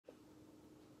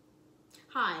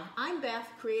Hi, I'm Beth,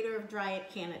 creator of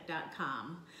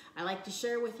DryItCanIt.com. I like to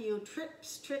share with you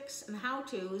tips, tricks, and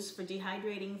how-tos for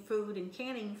dehydrating food and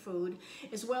canning food,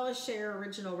 as well as share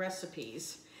original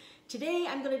recipes. Today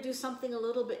I'm going to do something a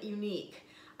little bit unique.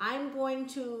 I'm going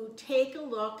to take a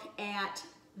look at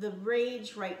the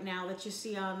rage right now that you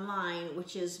see online,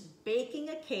 which is baking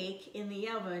a cake in the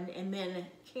oven and then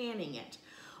canning it.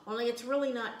 Only it's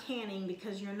really not canning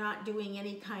because you're not doing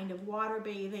any kind of water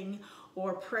bathing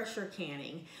or pressure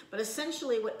canning. But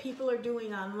essentially what people are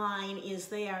doing online is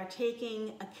they are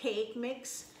taking a cake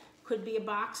mix, could be a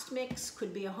boxed mix,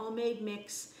 could be a homemade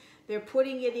mix. They're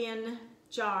putting it in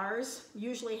jars,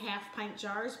 usually half-pint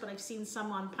jars, but I've seen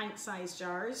some on pint-sized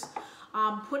jars.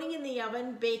 Putting in the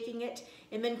oven, baking it,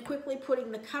 and then quickly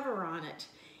putting the cover on it.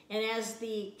 And as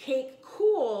the cake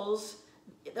cools,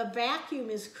 the vacuum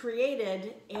is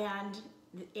created and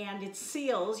it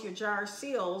seals, your jar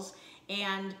seals,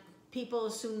 and people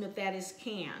assume that that is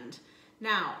canned.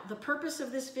 Now, the purpose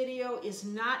of this video is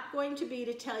not going to be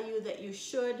to tell you that you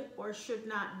should or should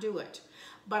not do it,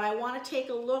 but I want to take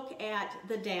a look at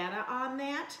the data on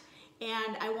that,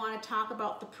 and I want to talk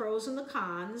about the pros and the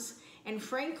cons. And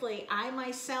frankly, I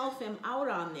myself am out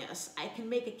on this. I can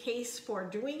make a case for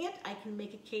doing it. I can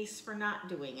make a case for not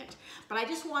doing it. But I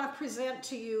just want to present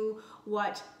to you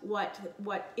what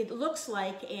it looks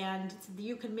like, and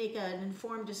you can make an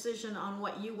informed decision on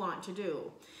what you want to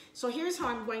do. So here's how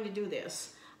I'm going to do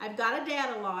this. I've got a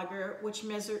data logger which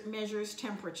measures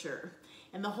temperature.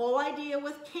 And the whole idea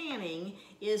with canning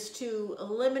is to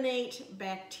eliminate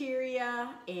bacteria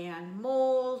and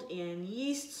mold and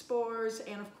yeast spores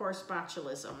and of course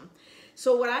botulism.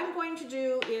 So what I'm going to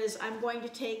do is I'm going to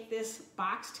take this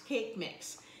boxed cake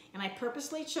mix, and I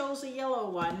purposely chose a yellow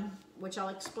one, which I'll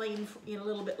explain in a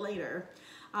little bit later.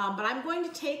 But I'm going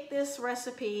to take this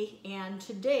recipe, and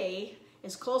today,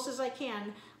 as close as I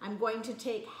can, I'm going to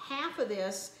take half of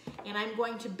this and I'm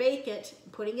going to bake it,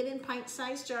 putting it in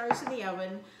pint-sized jars in the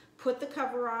oven, put the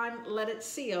cover on, let it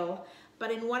seal.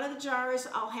 But in one of the jars,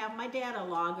 I'll have my data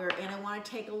logger, and I want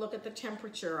to take a look at the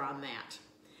temperature on that.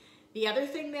 The other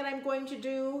thing that I'm going to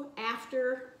do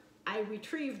after I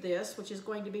retrieve this, which is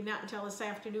going to be not until this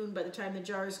afternoon by the time the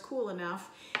jar is cool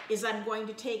enough, is I'm going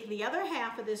to take the other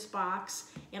half of this box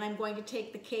and I'm going to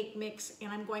take the cake mix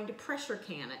and I'm going to pressure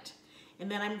can it. And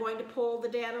then I'm going to pull the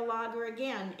data logger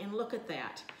again and look at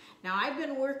that. Now, I've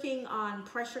been working on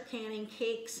pressure canning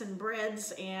cakes and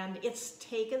breads, and it's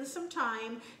taken some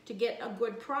time to get a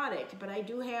good product, but I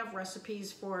do have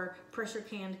recipes for pressure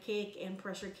canned cake and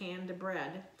pressure canned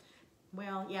bread.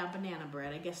 Well, yeah, banana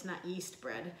bread, I guess not yeast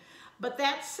bread. But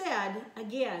that said,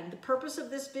 again, the purpose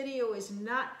of this video is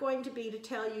not going to be to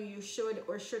tell you you should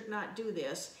or should not do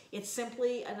this. It's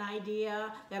simply an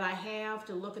idea that I have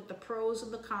to look at the pros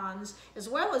and the cons, as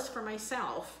well as for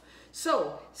myself.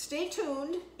 So stay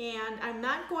tuned, and I'm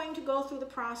not going to go through the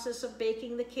process of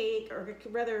baking the cake, or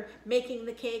rather making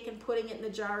the cake and putting it in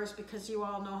the jars, because you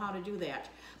all know how to do that.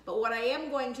 But what I am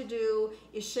going to do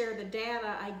is share the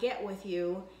data I get with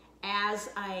you as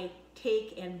I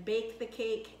take and bake the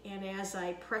cake and as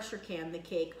I pressure can the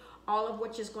cake, all of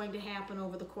which is going to happen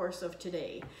over the course of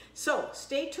today. So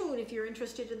stay tuned if you're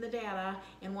interested in the data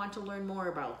and want to learn more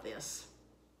about this.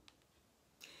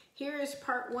 Here is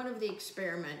part one of the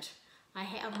experiment. I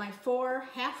have my 4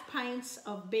 half pints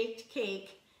of baked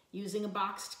cake using a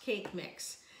boxed cake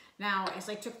mix. Now, as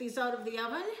I took these out of the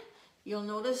oven, you'll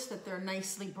notice that they're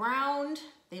nicely browned.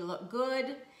 They look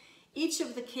good. Each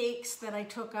of the cakes that I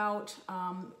took out,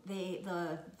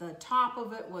 the top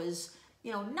of it was,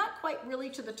 not quite really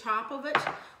to the top of it,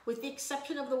 with the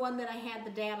exception of the one that I had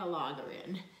the data logger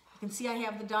in. You can see I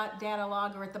have the data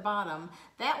logger at the bottom.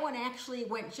 That one actually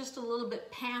went just a little bit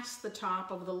past the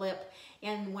top of the lip,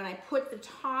 and when I put the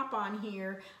top on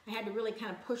here, I had to really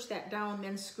kind of push that down,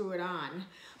 then screw it on.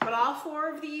 But all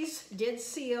 4 of these did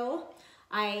seal.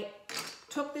 I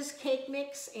took this cake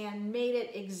mix and made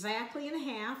it exactly in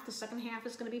half. The second half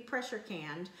is going to be pressure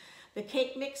canned. The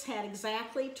cake mix had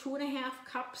exactly 2.5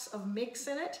 cups of mix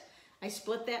in it. I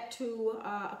split that to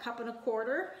 1.25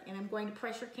 cups, and I'm going to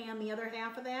pressure can the other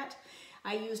half of that.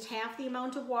 I used half the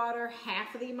amount of water,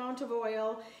 half of the amount of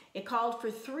oil. It called for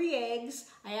 3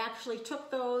 eggs. I actually took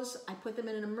those, I put them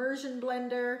in an immersion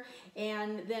blender,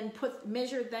 and then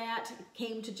measured that. It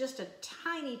came to just a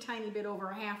tiny, tiny bit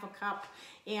over 1/2 cup,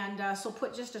 and so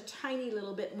put just a tiny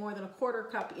little bit more than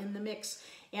 1/4 cup in the mix.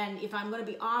 And if I'm going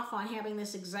to be off on having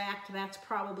this exact, that's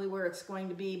probably where it's going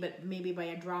to be, but maybe by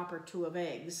a drop or two of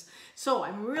eggs. So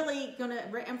I'm really going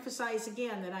to emphasize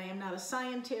again that I am not a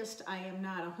scientist, I am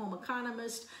not a home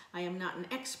economist, I am not an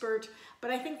expert, but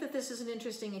I think that this is an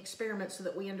interesting experiment so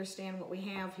that we understand what we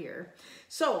have here.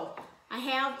 So I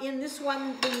have in this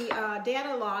one the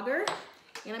data logger,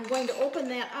 and I'm going to open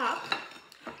that up,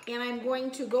 and I'm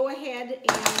going to go ahead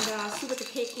and see what the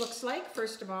cake looks like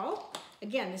first of all.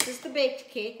 Again, this is the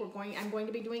baked cake. I'm going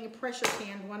to be doing a pressure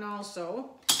canned one also.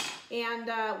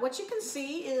 And what you can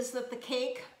see is that the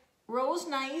cake rose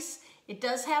nice. It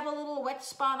does have a little wet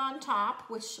spot on top,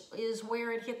 which is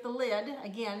where it hit the lid.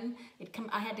 Again,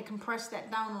 I had to compress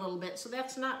that down a little bit, so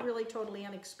that's not really totally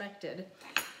unexpected.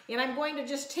 And I'm going to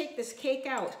just take this cake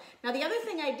out. Now, the other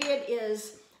thing I did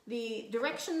is, the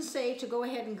directions say to go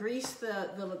ahead and grease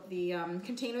the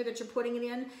container that you're putting it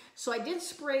in. So I did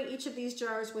spray each of these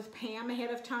jars with Pam ahead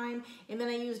of time, and then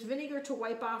I used vinegar to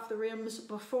wipe off the rims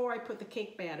before I put the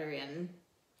cake batter in.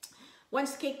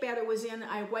 Once the cake batter was in,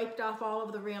 I wiped off all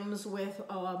of the rims with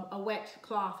a wet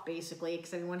cloth, basically,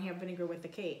 because I didn't want to have vinegar with the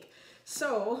cake.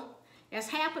 So, as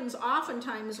happens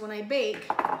oftentimes when I bake,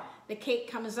 the cake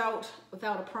comes out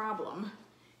without a problem.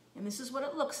 And this is what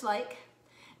it looks like.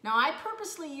 Now, I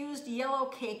purposely used yellow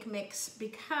cake mix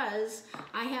because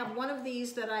I have one of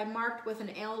these that I marked with an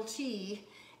LT,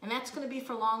 and that's going to be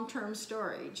for long-term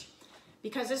storage.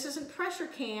 Because this isn't pressure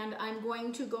canned, I'm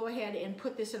going to go ahead and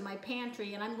put this in my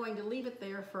pantry, and I'm going to leave it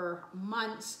there for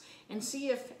months and see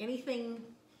if anything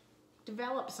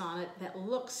develops on it that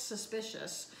looks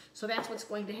suspicious. So that's what's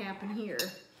going to happen here.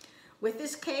 With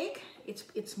this cake,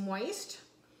 it's moist.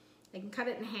 I can cut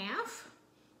it in half.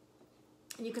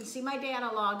 And you can see my data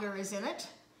logger is in it.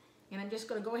 And I'm just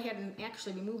going to go ahead and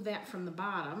actually remove that from the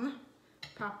bottom.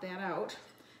 Pop that out.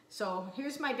 So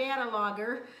here's my data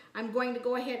logger. I'm going to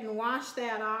go ahead and wash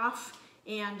that off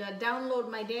and download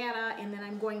my data, and then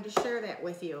I'm going to share that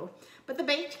with you. But the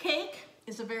baked cake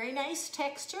is a very nice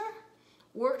texture.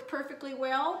 Worked perfectly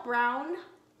well, brown.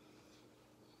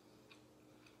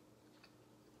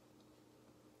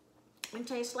 And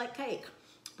tastes like cake.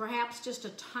 Perhaps just a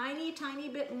tiny, tiny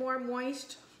bit more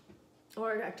moist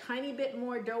or a tiny bit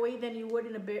more doughy than you would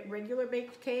in a regular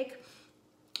baked cake.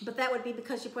 But that would be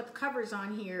because you put the covers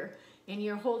on here and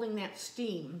you're holding that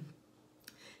steam.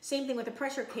 Same thing with a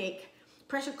pressure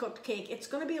cooked cake. It's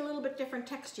going to be a little bit different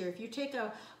texture. If you take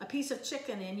a piece of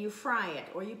chicken and you fry it,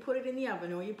 or you put it in the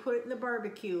oven, or you put it in the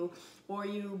barbecue, or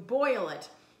you boil it,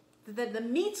 the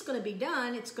meat's going to be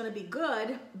done, it's going to be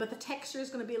good, but the texture is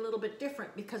going to be a little bit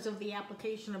different because of the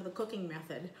application of the cooking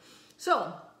method.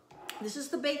 So, this is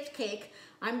the baked cake.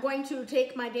 I'm going to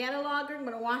take my data logger, I'm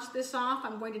going to wash this off,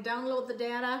 I'm going to download the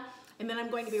data, and then I'm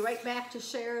going to be right back to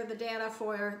share the data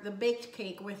for the baked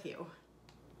cake with you.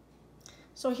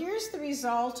 So here's the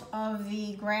result of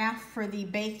the graph for the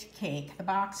baked cake, the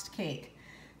boxed cake.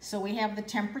 So we have the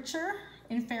temperature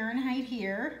in Fahrenheit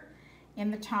here,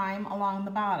 and the time along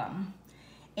the bottom.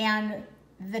 And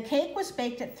the cake was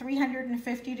baked at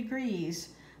 350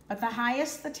 degrees, but the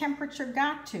highest the temperature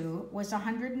got to was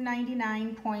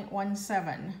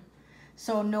 199.17.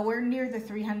 So nowhere near the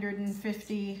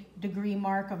 350 degree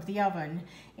mark of the oven,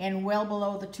 and well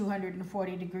below the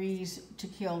 240 degrees to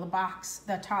kill the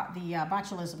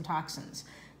botulism toxins.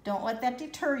 Don't let that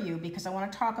deter you, because I want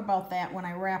to talk about that when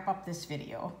I wrap up this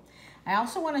video. I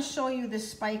also want to show you this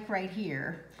spike right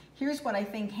here. Here's what I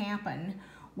think happened.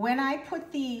 When I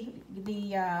put the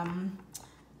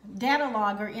data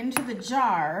logger into the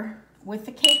jar with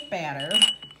the cake batter,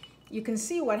 you can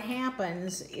see what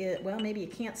happens. Well, maybe you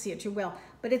can't see it too well,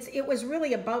 but it was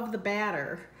really above the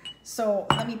batter. So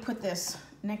let me put this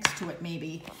next to it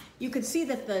maybe. You could see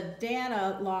that the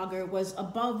data logger was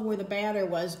above where the batter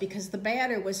was, because the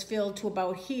batter was filled to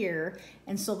about here,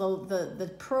 and so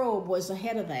the probe was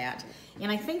ahead of that.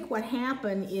 And I think what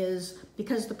happened is,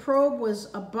 because the probe was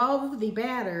above the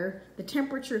batter, the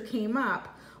temperature came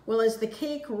up. Well, as the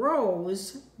cake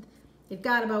rose, it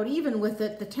got about even with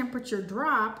it, the temperature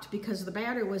dropped because the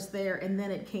batter was there, and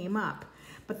then it came up.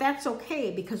 But that's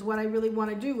okay, because what I really want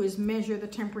to do is measure the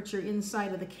temperature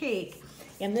inside of the cake,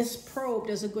 and this probe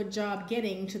does a good job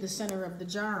getting to the center of the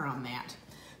jar on that.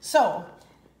 So, all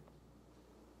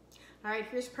right,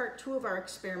 here's part 2 of our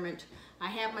experiment. I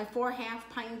have my 4½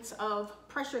 pints of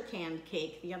pressure canned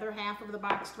cake, the other half of the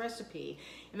boxed recipe.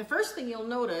 And the first thing you'll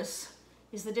notice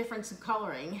is the difference in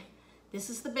coloring.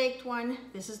 This is the baked one,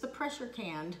 this is the pressure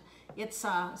canned. It's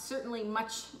certainly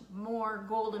much more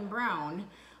golden brown.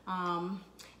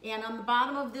 And on the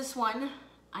bottom of this one,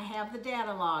 I have the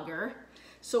data logger.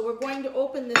 So we're going to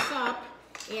open this up,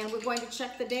 and we're going to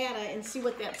check the data and see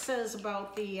what that says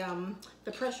about the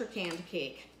pressure canned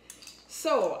cake.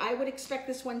 So I would expect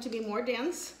this one to be more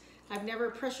dense. I've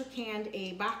never pressure canned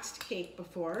a boxed cake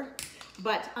before,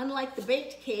 but unlike the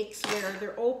baked cakes where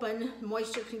they're open,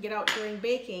 moisture can get out during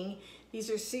baking, these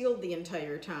are sealed the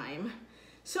entire time.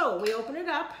 So we open it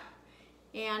up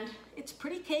and it's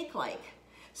pretty cake-like.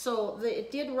 So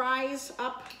it did rise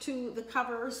up to the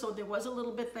cover, so there was a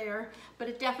little bit there, but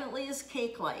it definitely is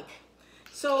cake-like.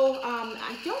 So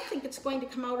I don't think it's going to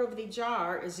come out of the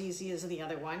jar as easy as the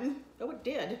other one. Oh, it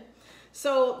did.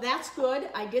 So that's good.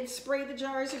 I did spray the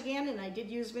jars again, and I did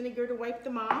use vinegar to wipe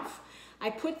them off. I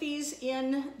put these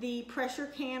in the pressure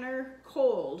canner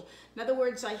cold. In other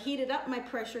words, I heated up my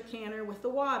pressure canner with the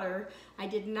water. I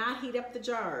did not heat up the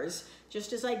jars.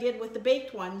 Just as I did with the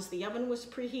baked ones, the oven was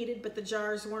preheated, but the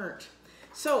jars weren't.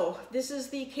 So this is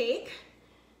the cake.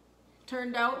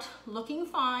 Turned out looking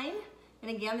fine. And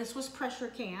again, this was pressure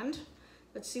canned.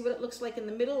 Let's see what it looks like in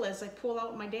the middle as I pull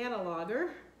out my data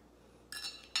logger.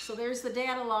 So there's the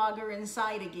data logger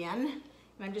inside again,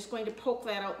 and I'm just going to poke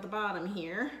that out the bottom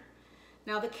here.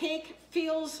 Now the cake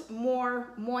feels more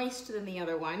moist than the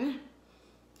other one.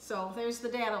 So there's the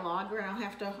data logger, and I'll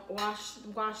have to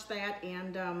wash that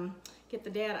and get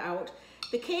the data out.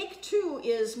 The cake too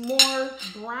is more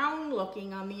brown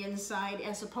looking on the inside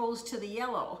as opposed to the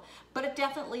yellow, but it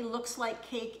definitely looks like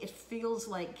cake. It feels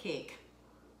like cake.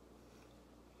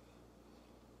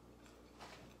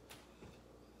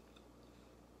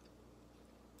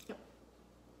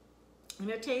 And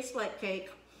it tastes like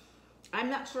cake. I'm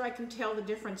not sure I can tell the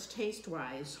difference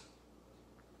taste-wise.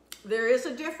 There is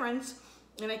a difference,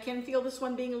 and I can feel this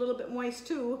one being a little bit moist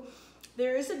too.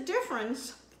 There is a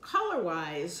difference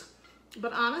color-wise,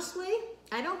 but honestly,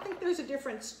 I don't think there's a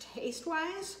difference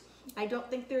taste-wise. I don't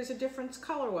think there's a difference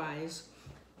color-wise.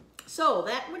 So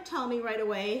that would tell me right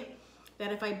away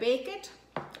that if I bake it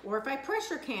or if I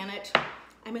pressure can it,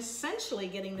 I'm essentially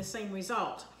getting the same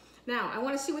result. Now, I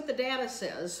want to see what the data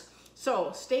says.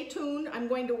 So stay tuned. I'm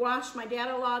going to wash my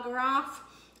data logger off.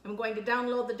 I'm going to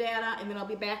download the data, and then I'll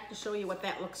be back to show you what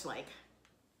that looks like.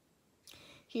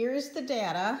 Here's the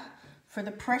data for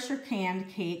the pressure canned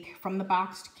cake from the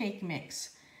boxed cake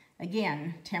mix.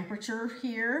 Again, temperature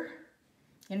here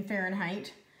in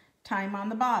Fahrenheit, time on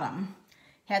the bottom.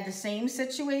 Had the same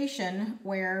situation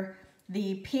where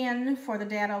the pin for the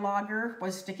data logger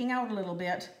was sticking out a little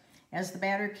bit. As the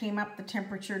batter came up, the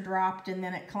temperature dropped and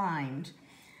then it climbed.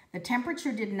 The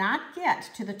temperature did not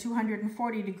get to the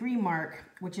 240 degree mark,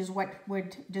 which is what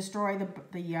would destroy the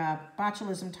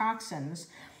botulism toxins.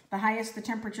 The highest the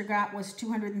temperature got was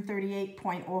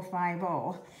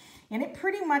 238.050. And it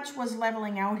pretty much was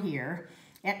leveling out here.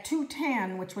 At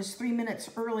 2:10, which was 3 minutes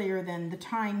earlier than the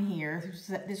time here,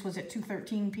 this was at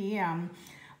 2:13 p.m.,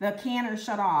 the canner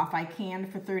shut off. I canned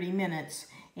for 30 minutes.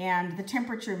 And the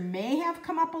temperature may have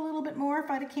come up a little bit more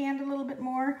if I'd have canned a little bit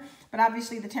more, but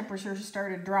obviously the temperature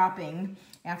started dropping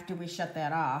after we shut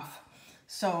that off.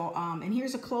 So, and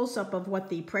here's a close-up of what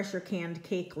the pressure canned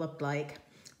cake looked like.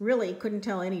 Really couldn't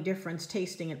tell any difference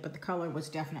tasting it, but the color was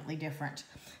definitely different.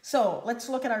 So let's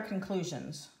look at our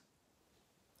conclusions.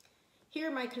 Here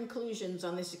are my conclusions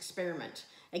on this experiment.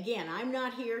 Again, I'm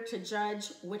not here to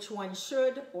judge which one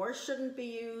should or shouldn't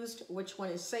be used, which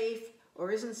one is safe or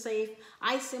isn't safe.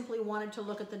 I simply wanted to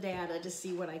look at the data to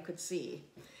see what I could see.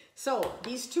 So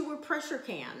these two were pressure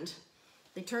canned.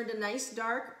 They turned a nice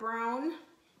dark brown,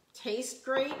 taste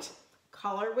great,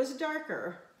 color was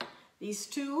darker. These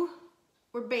two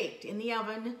were baked in the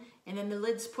oven and then the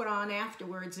lids put on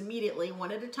afterwards immediately,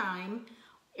 one at a time,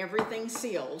 everything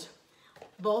sealed.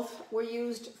 Both were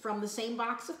used from the same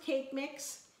box of cake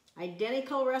mix,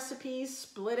 identical recipes,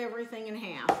 split everything in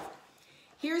half.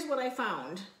 Here's what I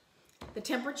found. The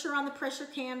temperature on the pressure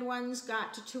canned ones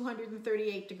got to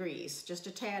 238 degrees, just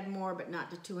a tad more, but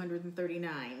not to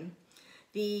 239.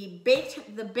 The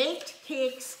baked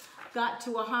cakes got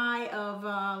to a high of,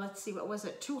 let's see, what was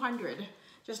it, 200,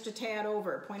 just a tad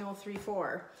over,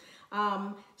 0.034.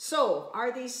 So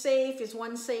are these safe? Is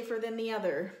one safer than the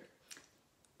other?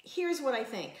 Here's what I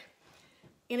think.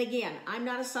 And again, I'm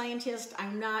not a scientist,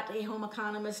 I'm not a home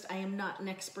economist, I am not an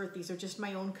expert. These are just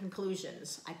my own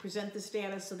conclusions. I present this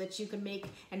data so that you can make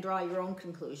and draw your own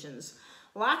conclusions.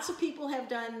 Lots of people have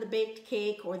done the baked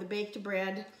cake or the baked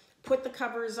bread, put the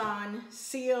covers on,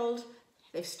 sealed,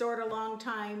 they've stored a long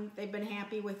time, they've been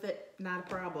happy with it, not a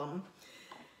problem.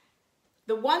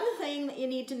 The one thing that you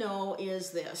need to know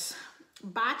is this.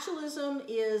 Botulism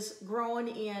is grown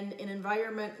in an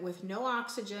environment with no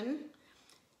oxygen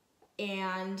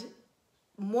and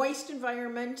moist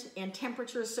environment and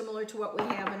temperature similar to what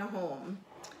we have in a home.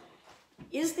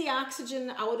 Is the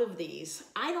oxygen out of these?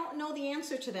 I don't know the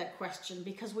answer to that question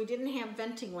because we didn't have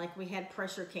venting like we had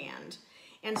pressure canned.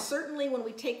 And certainly when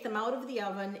we take them out of the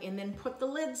oven and then put the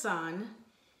lids on,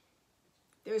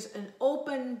 there's an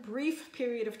open, brief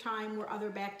period of time where other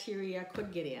bacteria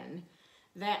could get in.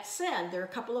 That said, there are a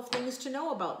couple of things to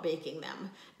know about baking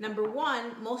them. Number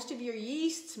one, most of your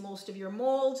yeasts, most of your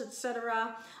molds,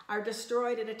 etc., are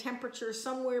destroyed at a temperature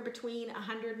somewhere between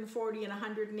 140 and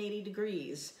 180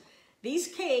 degrees. These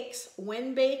cakes,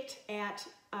 when baked at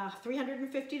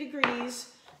 350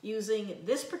 degrees, using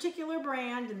this particular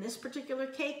brand and this particular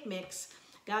cake mix,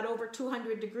 got over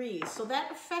 200 degrees. So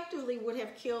that effectively would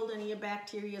have killed any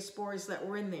bacteria spores that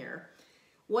were in there.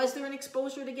 Was there an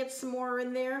exposure to get some more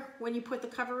in there when you put the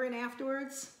cover in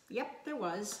afterwards? Yep, there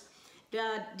was.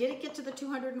 Did it get to the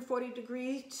 240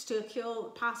 degrees to kill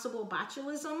possible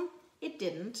botulism? It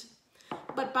didn't.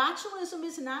 But botulism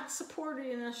is not supported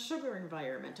in a sugar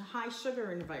environment, a high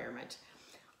sugar environment.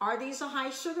 Are these a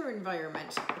high sugar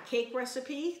environment? A cake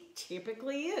recipe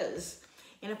typically is.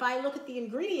 And if I look at the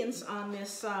ingredients on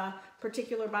this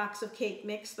particular box of cake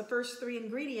mix, the first three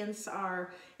ingredients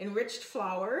are enriched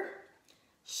flour,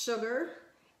 sugar,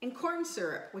 and corn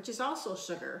syrup, which is also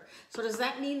sugar. So does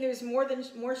that mean there's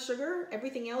more sugar?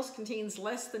 Everything else contains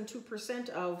less than 2%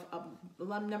 of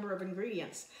a number of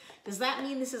ingredients. Does that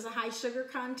mean this is a high sugar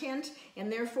content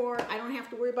and therefore I don't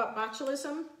have to worry about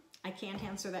botulism? I can't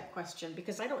answer that question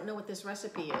because I don't know what this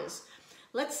recipe is.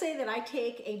 Let's say that I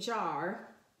take a jar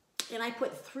and I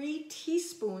put 3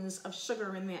 teaspoons of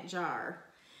sugar in that jar.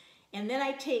 And then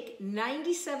I take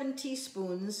 97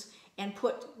 teaspoons and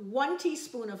put 1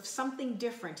 teaspoon of something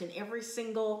different in every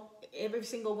single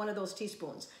one of those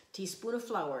teaspoons. Teaspoon of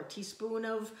flour, teaspoon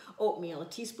of oatmeal, a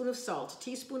teaspoon of salt, a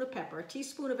teaspoon of pepper, a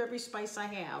teaspoon of every spice I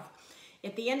have.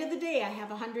 At the end of the day, I have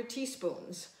 100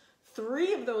 teaspoons.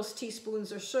 3 of those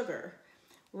teaspoons are sugar.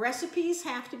 Recipes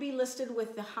have to be listed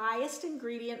with the highest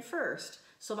ingredient first.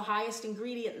 So the highest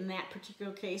ingredient in that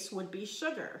particular case would be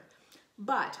sugar.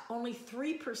 But only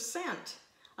 3%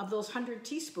 of those 100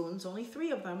 teaspoons, only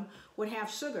 3 of them would have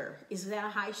sugar. Is that a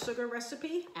high sugar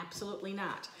recipe? Absolutely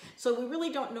not. So we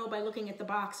really don't know by looking at the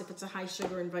box if it's a high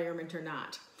sugar environment or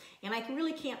not. And I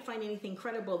really can't find anything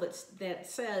credible that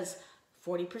says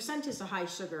 40% is a high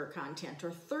sugar content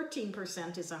or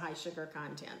 13% is a high sugar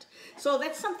content. So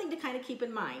that's something to kind of keep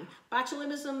in mind.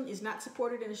 Botulism is not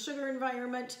supported in a sugar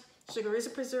environment. Sugar is a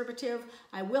preservative.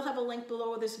 I will have a link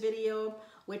below this video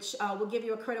which will give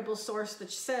you a credible source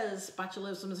that says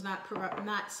botulism is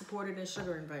not supported in a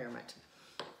sugar environment.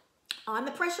 On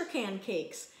the pressure can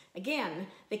cakes, again,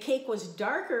 the cake was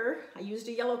darker. I used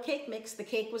a yellow cake mix. The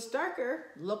cake was darker,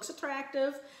 looks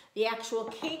attractive. The actual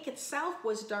cake itself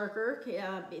was darker.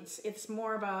 It's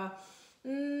more of a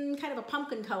kind of a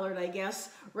pumpkin colored, I guess,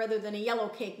 rather than a yellow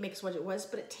cake mix, what it was,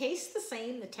 but it tastes the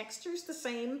same. The texture's the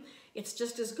same. It's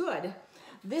just as good.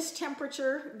 This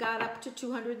temperature got up to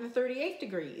 238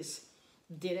 degrees.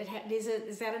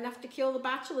 Is that enough to kill the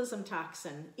botulism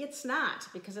toxin? It's not,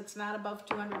 because it's not above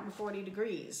 240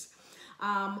 degrees.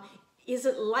 Is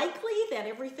it likely that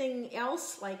everything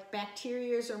else, like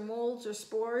bacteria or molds or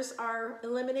spores, are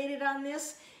eliminated on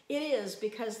this? It is,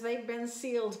 because they've been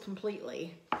sealed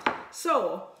completely.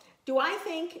 So, do I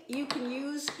think you can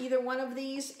use either one of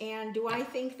these, and do I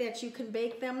think that you can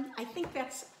bake them? I think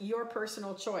that's your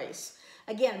personal choice.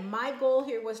 Again, my goal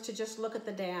here was to just look at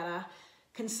the data,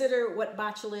 consider what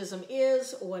botulism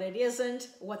is, what it isn't,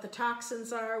 what the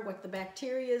toxins are, what the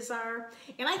bacteria are,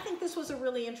 and I think this was a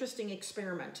really interesting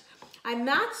experiment. I'm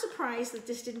not surprised that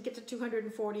this didn't get to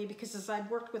 240 because as I've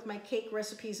worked with my cake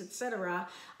recipes, etc.,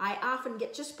 I often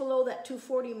get just below that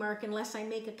 240 mark unless I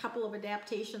make a couple of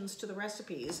adaptations to the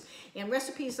recipes. And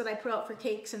recipes that I put out for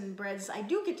cakes and breads, I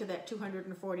do get to that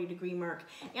 240 degree mark.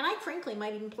 And I frankly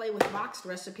might even play with boxed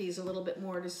recipes a little bit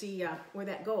more to see where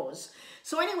that goes.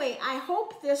 So anyway, I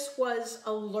hope this was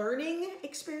a learning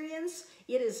experience.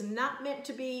 It is not meant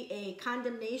to be a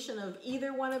condemnation of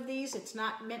either one of these. It's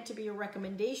not meant to be a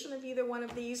recommendation of either one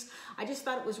of these. I just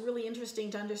thought it was really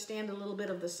interesting to understand a little bit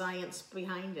of the science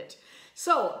behind it.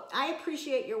 So I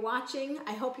appreciate your watching.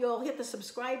 I hope you'll hit the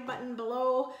subscribe button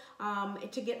below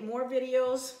to get more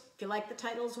videos. If you like the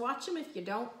titles, watch them. If you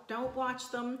don't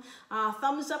watch them.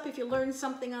 Thumbs up if you learned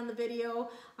something on the video.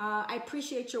 I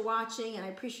appreciate your watching and I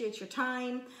appreciate your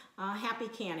time. Happy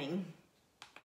canning.